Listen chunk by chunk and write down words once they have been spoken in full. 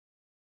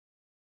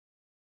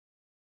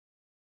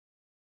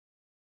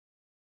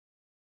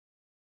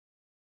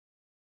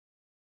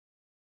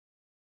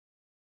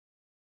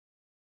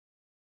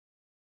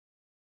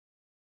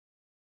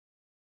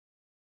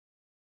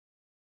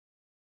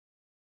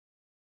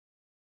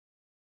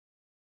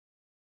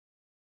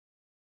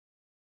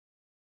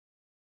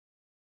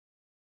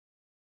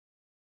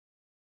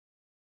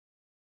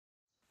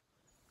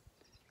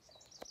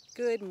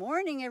Good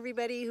morning,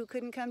 everybody who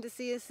couldn't come to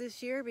see us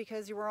this year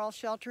because you were all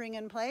sheltering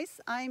in place.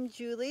 I'm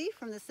Julie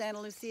from the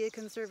Santa Lucia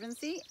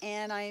Conservancy,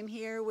 and I am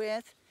here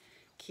with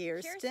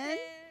Kirsten.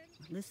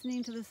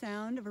 Listening to the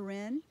sound of a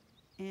wren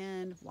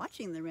and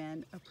watching the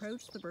wren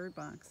approach the bird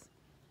box.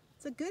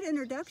 It's a good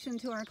introduction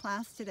to our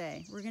class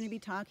today. We're going to be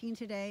talking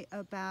today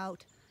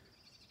about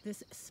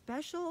this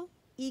special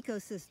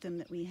ecosystem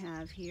that we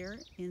have here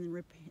in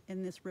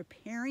this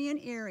riparian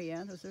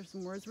area. Those are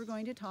some words we're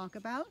going to talk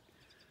about.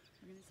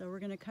 So we're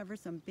going to cover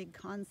some big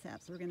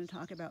concepts. We're going to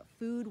talk about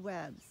food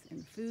webs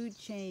and food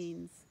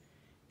chains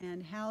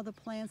and how the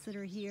plants that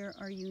are here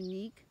are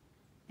unique,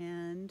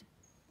 and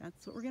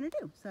that's what we're going to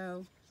do.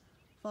 So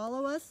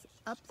follow us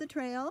up the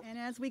trail, and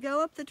as we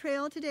go up the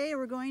trail today,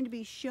 we're going to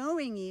be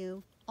showing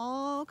you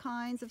all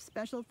kinds of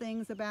special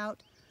things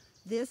about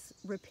this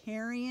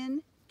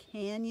riparian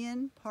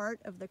canyon part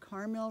of the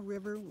Carmel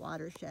River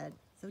watershed.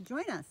 So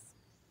join us.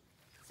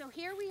 So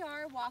here we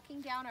are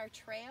walking down our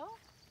trail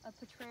of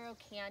Potrero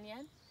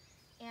Canyon,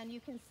 and you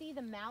can see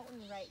the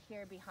mountain right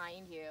here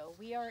behind you.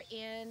 We are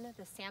in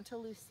the Santa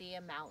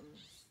Lucia Mountains.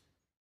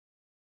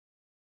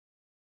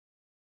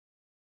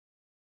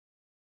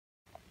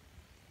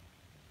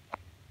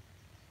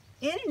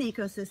 In an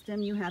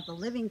ecosystem, you have the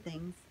living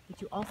things,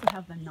 but you also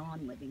have the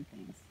non-living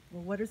things.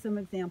 Well, what are some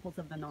examples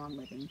of the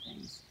non-living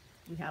things?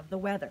 We have the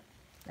weather.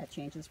 That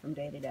changes from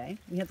day to day.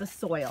 We have the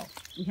soil.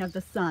 We have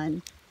the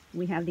sun.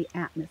 We have the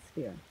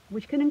atmosphere,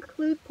 which can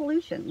include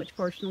pollution, which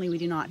fortunately we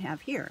do not have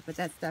here, but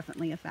that's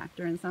definitely a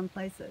factor in some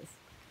places.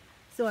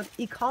 So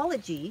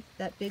ecology,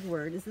 that big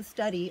word, is the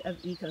study of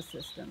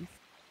ecosystems.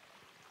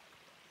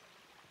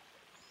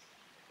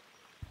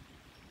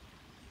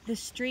 The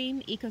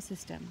stream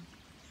ecosystem.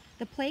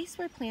 The place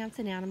where plants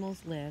and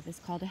animals live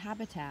is called a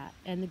habitat,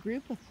 and the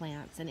group of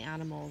plants and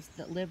animals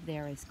that live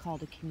there is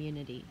called a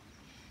community.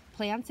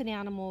 Plants and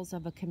animals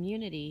of a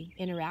community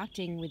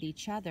interacting with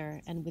each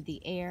other and with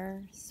the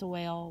air,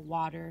 soil,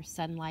 water,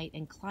 sunlight,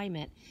 and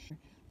climate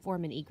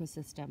form an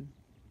ecosystem.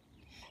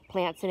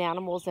 Plants and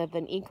animals of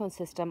an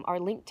ecosystem are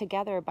linked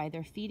together by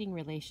their feeding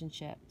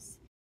relationships.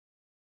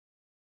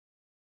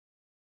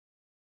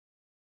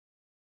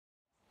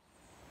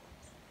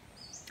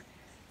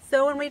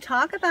 So when we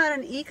talk about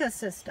an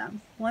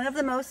ecosystem, one of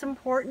the most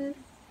important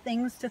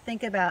things to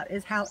think about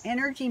is how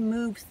energy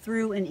moves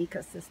through an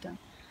ecosystem.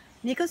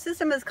 An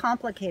ecosystem is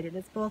complicated.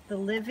 It's both the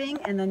living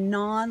and the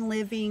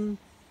non-living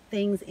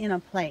things in a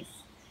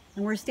place.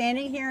 And we're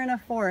standing here in a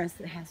forest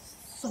that has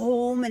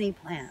so many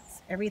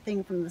plants,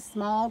 everything from the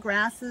small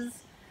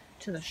grasses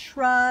to the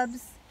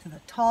shrubs to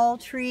the tall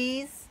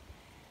trees,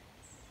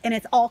 and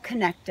it's all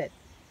connected.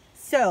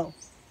 So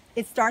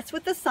it starts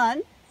with the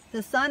sun.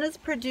 The sun is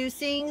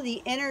producing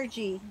the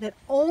energy that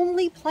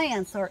only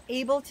plants are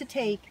able to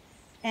take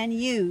and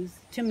use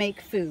to make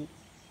food.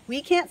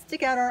 We can't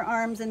stick out our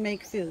arms and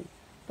make food.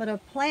 But a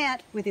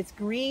plant with its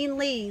green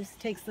leaves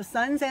takes the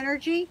sun's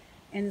energy,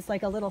 and it's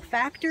like a little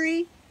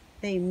factory.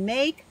 They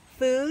make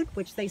food,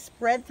 which they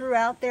spread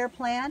throughout their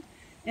plant.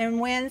 And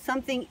when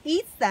something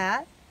eats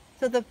that,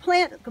 so the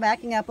plant,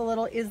 backing up a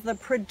little, is the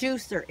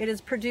producer. It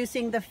is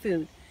producing the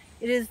food.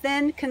 It is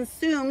then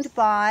consumed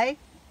by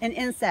an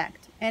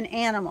insect, an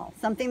animal,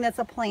 something that's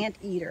a plant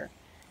eater.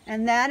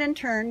 And that in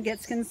turn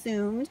gets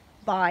consumed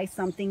by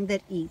something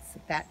that eats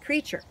that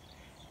creature.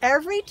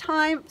 Every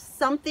time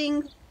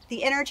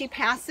the energy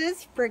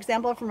passes, for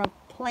example, from a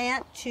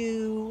plant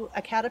to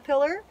a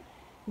caterpillar,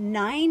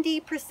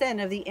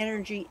 90% of the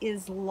energy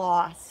is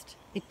lost.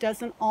 It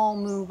doesn't all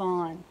move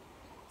on.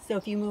 So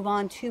if you move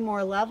on 2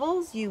 more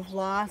levels, you've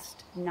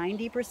lost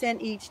 90%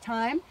 each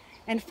time.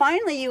 And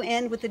finally, you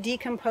end with the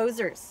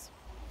decomposers.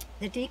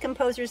 The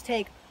decomposers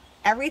take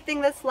everything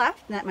that's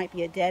left, and that might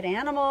be a dead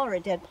animal or a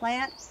dead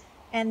plant,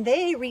 and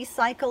they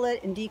recycle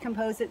it and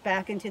decompose it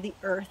back into the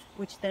earth,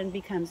 which then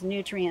becomes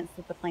nutrients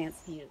that the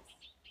plants use.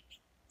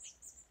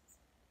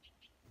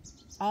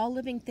 All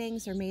living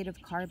things are made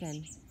of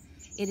carbon.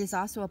 It is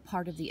also a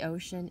part of the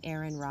ocean,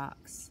 air, and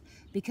rocks.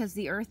 Because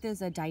the earth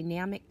is a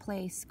dynamic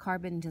place,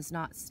 carbon does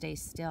not stay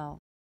still.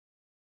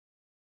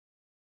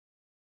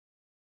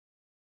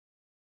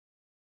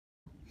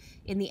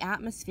 In the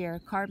atmosphere,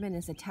 carbon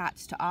is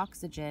attached to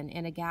oxygen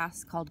in a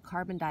gas called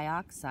carbon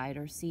dioxide,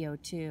 or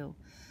CO2.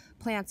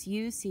 Plants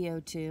use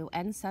CO2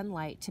 and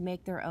sunlight to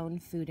make their own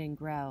food and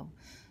grow.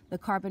 The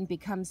carbon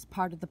becomes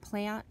part of the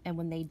plant, and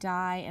when they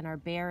die and are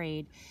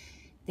buried,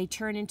 they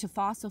turn into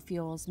fossil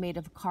fuels made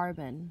of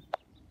carbon.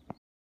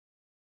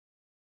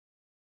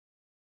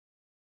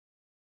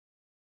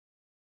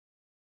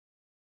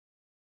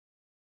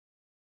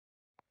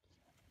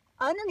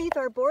 Underneath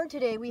our board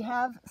today, we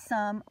have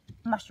some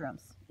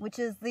mushrooms, which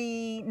is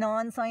the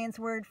non-science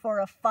word for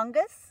a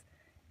fungus.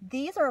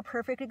 These are a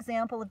perfect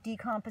example of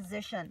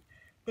decomposition.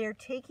 They're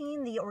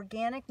taking the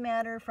organic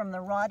matter from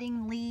the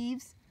rotting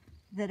leaves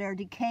that are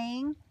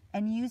decaying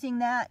and using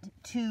that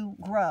to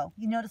grow.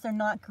 You notice they're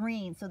not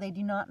green, so they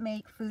do not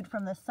make food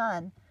from the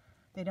sun.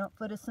 They don't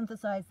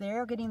photosynthesize.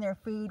 They're getting their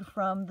food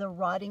from the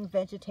rotting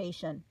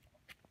vegetation.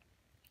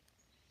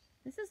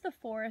 This is the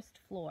forest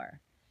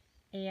floor.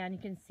 And you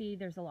can see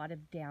there's a lot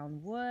of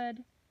down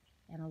wood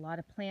and a lot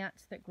of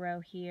plants that grow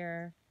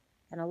here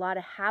and a lot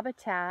of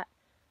habitat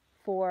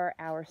for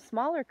our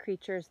smaller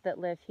creatures that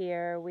live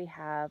here. We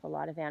have a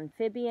lot of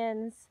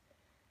amphibians,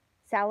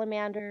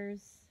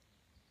 salamanders.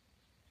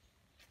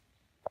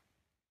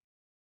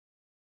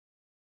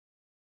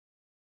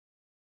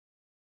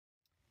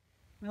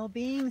 Well,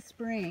 being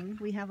spring,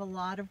 we have a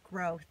lot of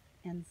growth,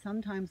 and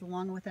sometimes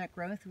along with that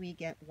growth we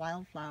get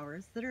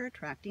wildflowers that are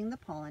attracting the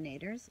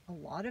pollinators. A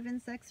lot of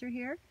insects are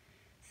here,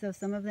 so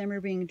some of them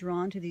are being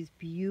drawn to these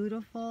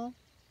beautiful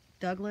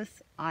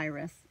Douglas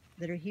iris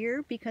that are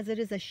here because it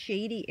is a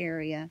shady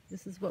area.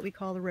 This is what we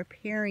call the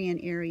riparian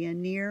area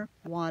near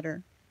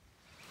water.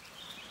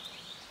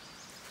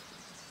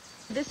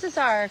 This is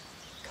our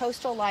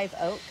coastal live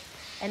oak,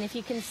 and if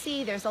you can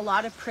see, there's a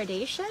lot of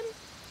predation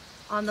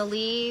on the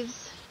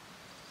leaves.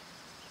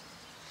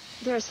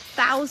 There's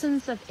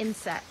thousands of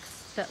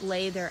insects that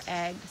lay their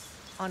eggs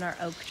on our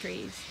oak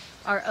trees.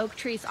 Our oak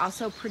trees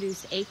also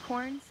produce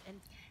acorns.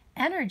 And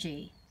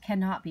energy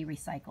cannot be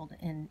recycled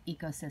in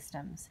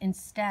ecosystems.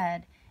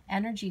 Instead,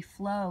 energy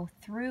flow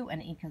through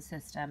an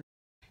ecosystem,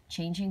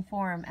 changing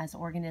form as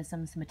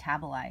organisms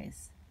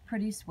metabolize,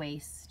 produce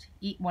waste,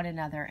 eat one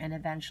another, and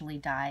eventually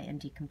die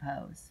and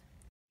decompose.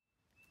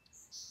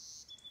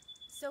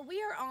 So we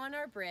are on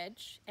our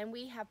bridge, and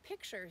we have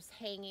pictures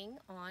hanging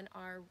on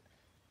our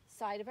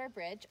side of our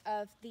bridge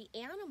of the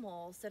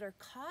animals that are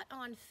caught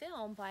on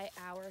film by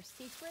our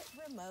secret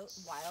remote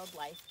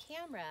wildlife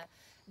camera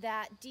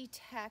that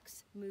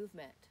detects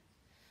movement.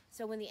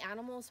 So when the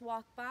animals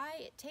walk by,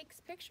 it takes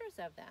pictures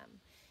of them.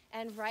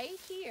 And right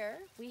here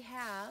we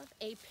have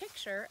a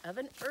picture of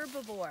an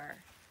herbivore.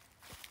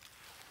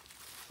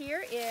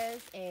 Here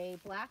is a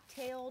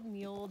black-tailed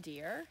mule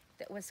deer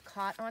that was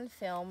caught on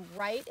film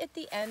right at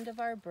the end of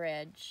our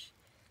bridge,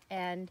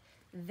 and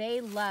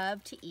they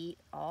love to eat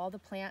all the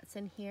plants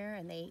in here,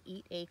 and they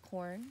eat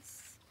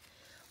acorns.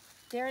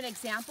 They're an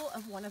example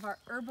of one of our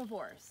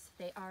herbivores.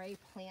 They are a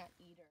plant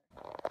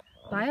eater.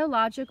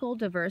 Biological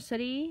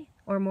diversity,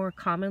 or more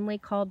commonly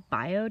called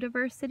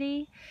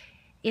biodiversity,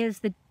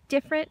 is the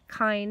different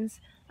kinds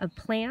of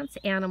plants,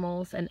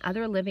 animals, and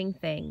other living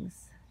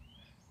things.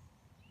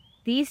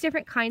 These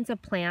different kinds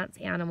of plants,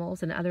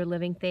 animals, and other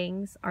living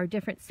things are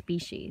different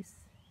species.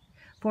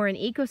 For an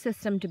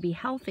ecosystem to be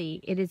healthy,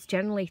 it is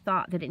generally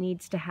thought that it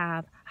needs to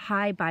have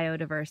high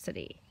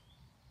biodiversity.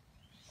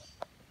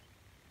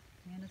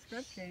 And a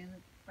scrub jay in the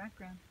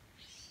background.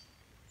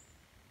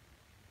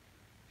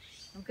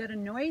 We've got a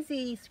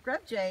noisy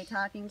scrub jay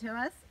talking to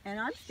us, and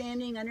I'm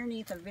standing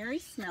underneath a very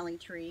smelly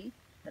tree,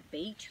 the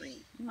bay tree.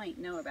 You might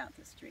know about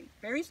this tree.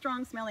 Very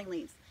strong smelling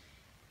leaves.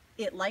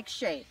 It likes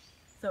shade.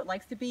 So it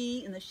likes to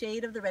be in the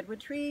shade of the redwood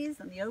trees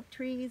and the oak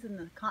trees and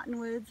the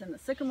cottonwoods and the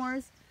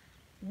sycamores.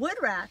 Wood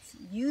rats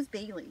use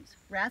bay leaves.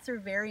 Rats are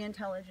very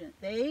intelligent.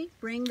 They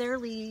bring their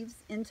leaves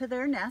into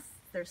their nests,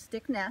 their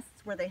stick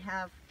nests, where they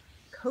have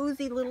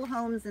cozy little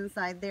homes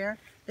inside there.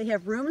 They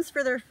have rooms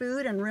for their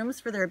food and rooms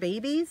for their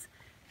babies,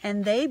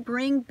 and they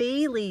bring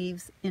bay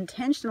leaves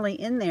intentionally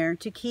in there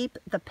to keep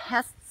the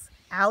pests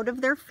out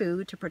of their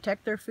food, to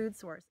protect their food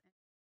source.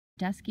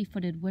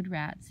 Dusky-footed wood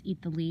rats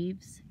eat the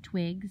leaves,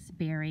 twigs,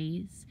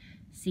 berries,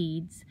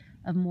 seeds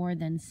of more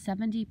than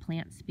 70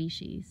 plant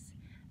species,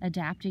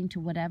 adapting to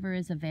whatever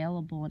is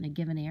available in a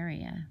given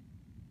area.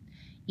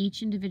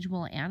 Each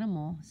individual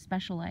animal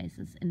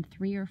specializes in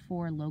 3 or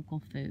 4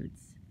 local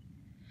foods.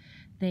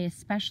 They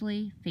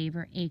especially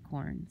favor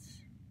acorns.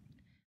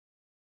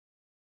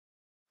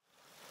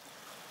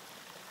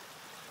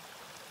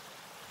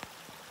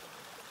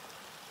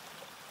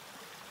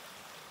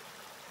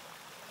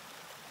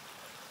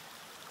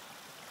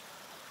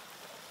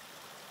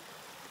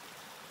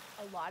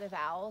 A lot of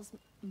owls,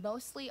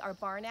 mostly our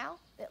barn owl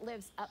that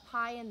lives up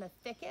high in the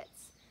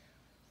thickets.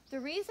 The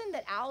reason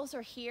that owls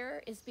are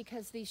here is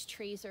because these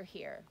trees are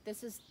here.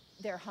 This is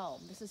their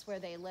home. This is where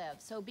they live.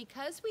 So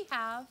because we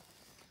have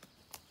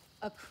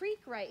a creek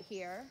right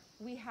here,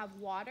 we have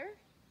water,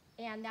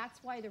 and that's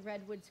why the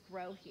redwoods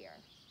grow here.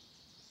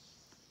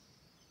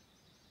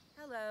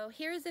 Hello,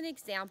 here's an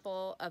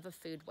example of a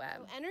food web.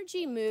 So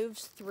energy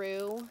moves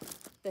through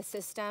the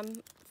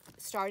system,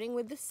 starting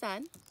with the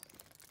sun.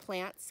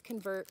 Plants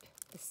convert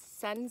the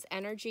sun's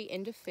energy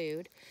into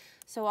food.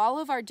 So all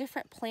of our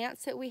different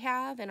plants that we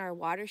have in our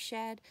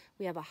watershed,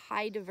 we have a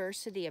high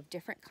diversity of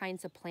different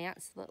kinds of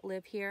plants that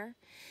live here.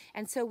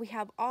 And so we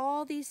have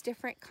all these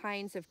different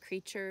kinds of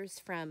creatures,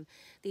 from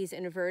these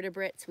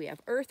invertebrates. We have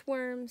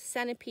earthworms,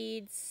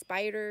 centipedes,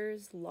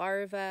 spiders,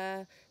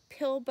 larvae,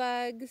 pill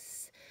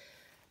bugs,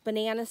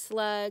 banana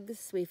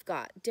slugs. We've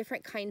got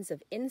different kinds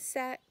of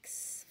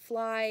insects,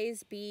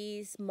 flies,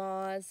 bees,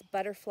 moths,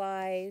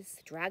 butterflies,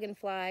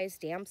 dragonflies,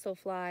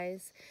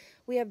 damselflies.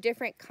 We have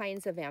different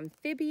kinds of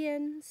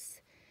amphibians.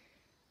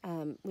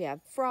 We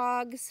have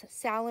frogs,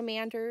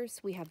 salamanders.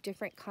 We have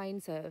different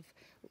kinds of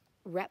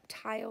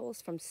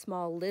reptiles, from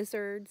small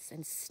lizards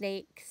and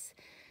snakes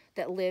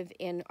that live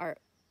in our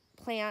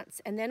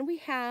plants, and then we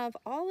have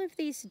all of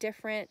these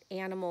different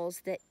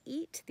animals that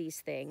eat these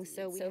things.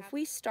 So if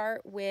we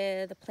start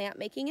with a plant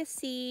making a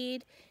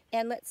seed,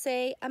 and let's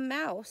say a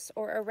mouse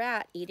or a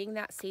rat eating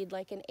that seed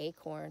like an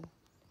acorn,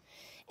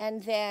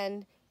 and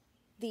then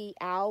the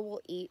owl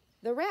will eat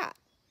the rat.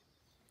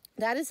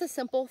 That is a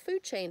simple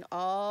food chain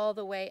all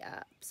the way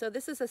up. So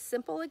this is a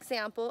simple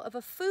example of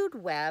a food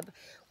web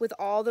with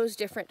all those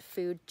different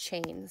food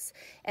chains.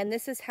 And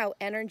this is how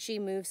energy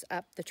moves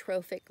up the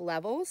trophic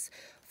levels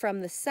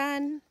from the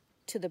sun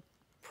to the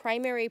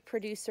primary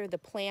producer, the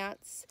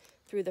plants,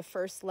 through the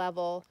first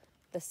level,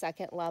 the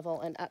second level,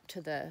 and up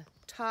to the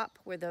top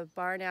where the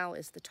barn owl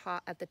is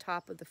at the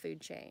top of the food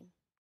chain.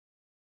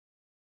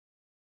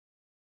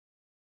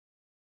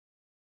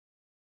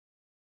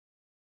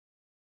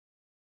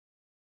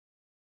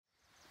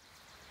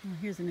 Well,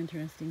 here's an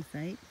interesting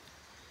sight.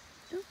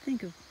 Don't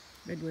think of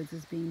redwoods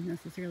as being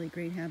necessarily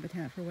great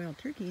habitat for wild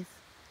turkeys,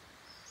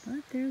 but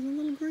there's a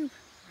little group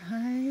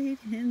right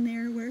in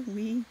there where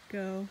we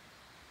go.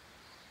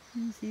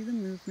 You see the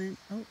movement.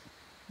 Oh,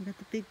 we got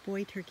the big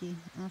boy turkey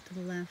off to the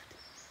left.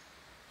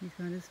 He's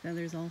got his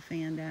feathers all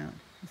fanned out.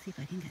 Let's see if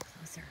I can get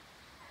closer.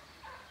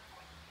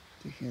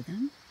 Do you hear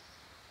them?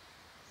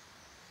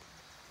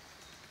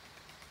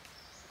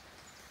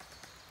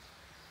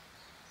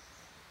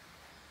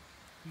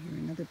 I hear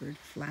another bird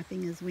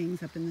flapping his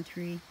wings up in the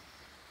tree.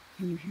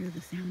 Can you hear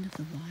the sound of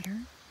the water?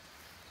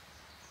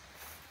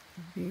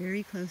 We're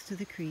very close to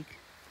the creek,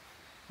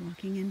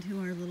 walking into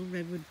our little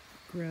redwood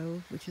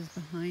grove, which is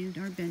behind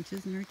our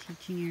benches in our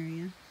teaching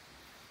area.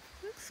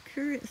 Looks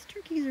curious.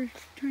 Turkeys are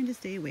trying to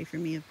stay away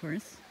from me, of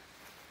course.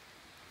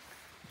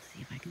 Let's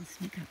see if I can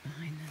sneak up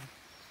behind them.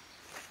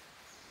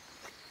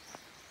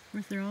 Of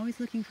course, they're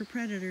always looking for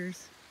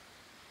predators,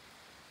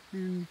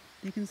 and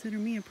they consider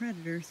me a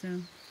predator, so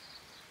I'm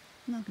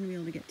not going to be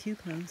able to get too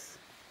close.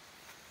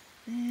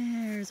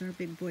 There's our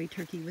big boy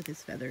turkey with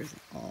his feathers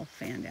all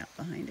fanned out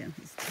behind him,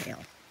 his tail.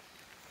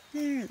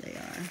 There they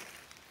are,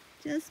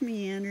 just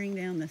meandering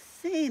down the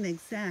same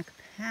exact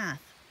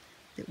path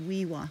that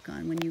we walk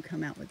on when you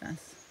come out with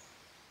us.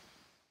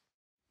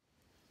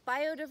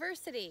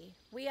 Biodiversity.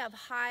 We have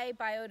high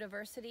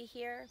biodiversity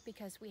here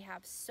because we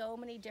have so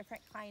many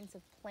different kinds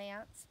of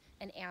plants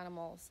and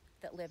animals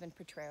that live in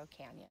Potrero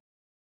Canyon.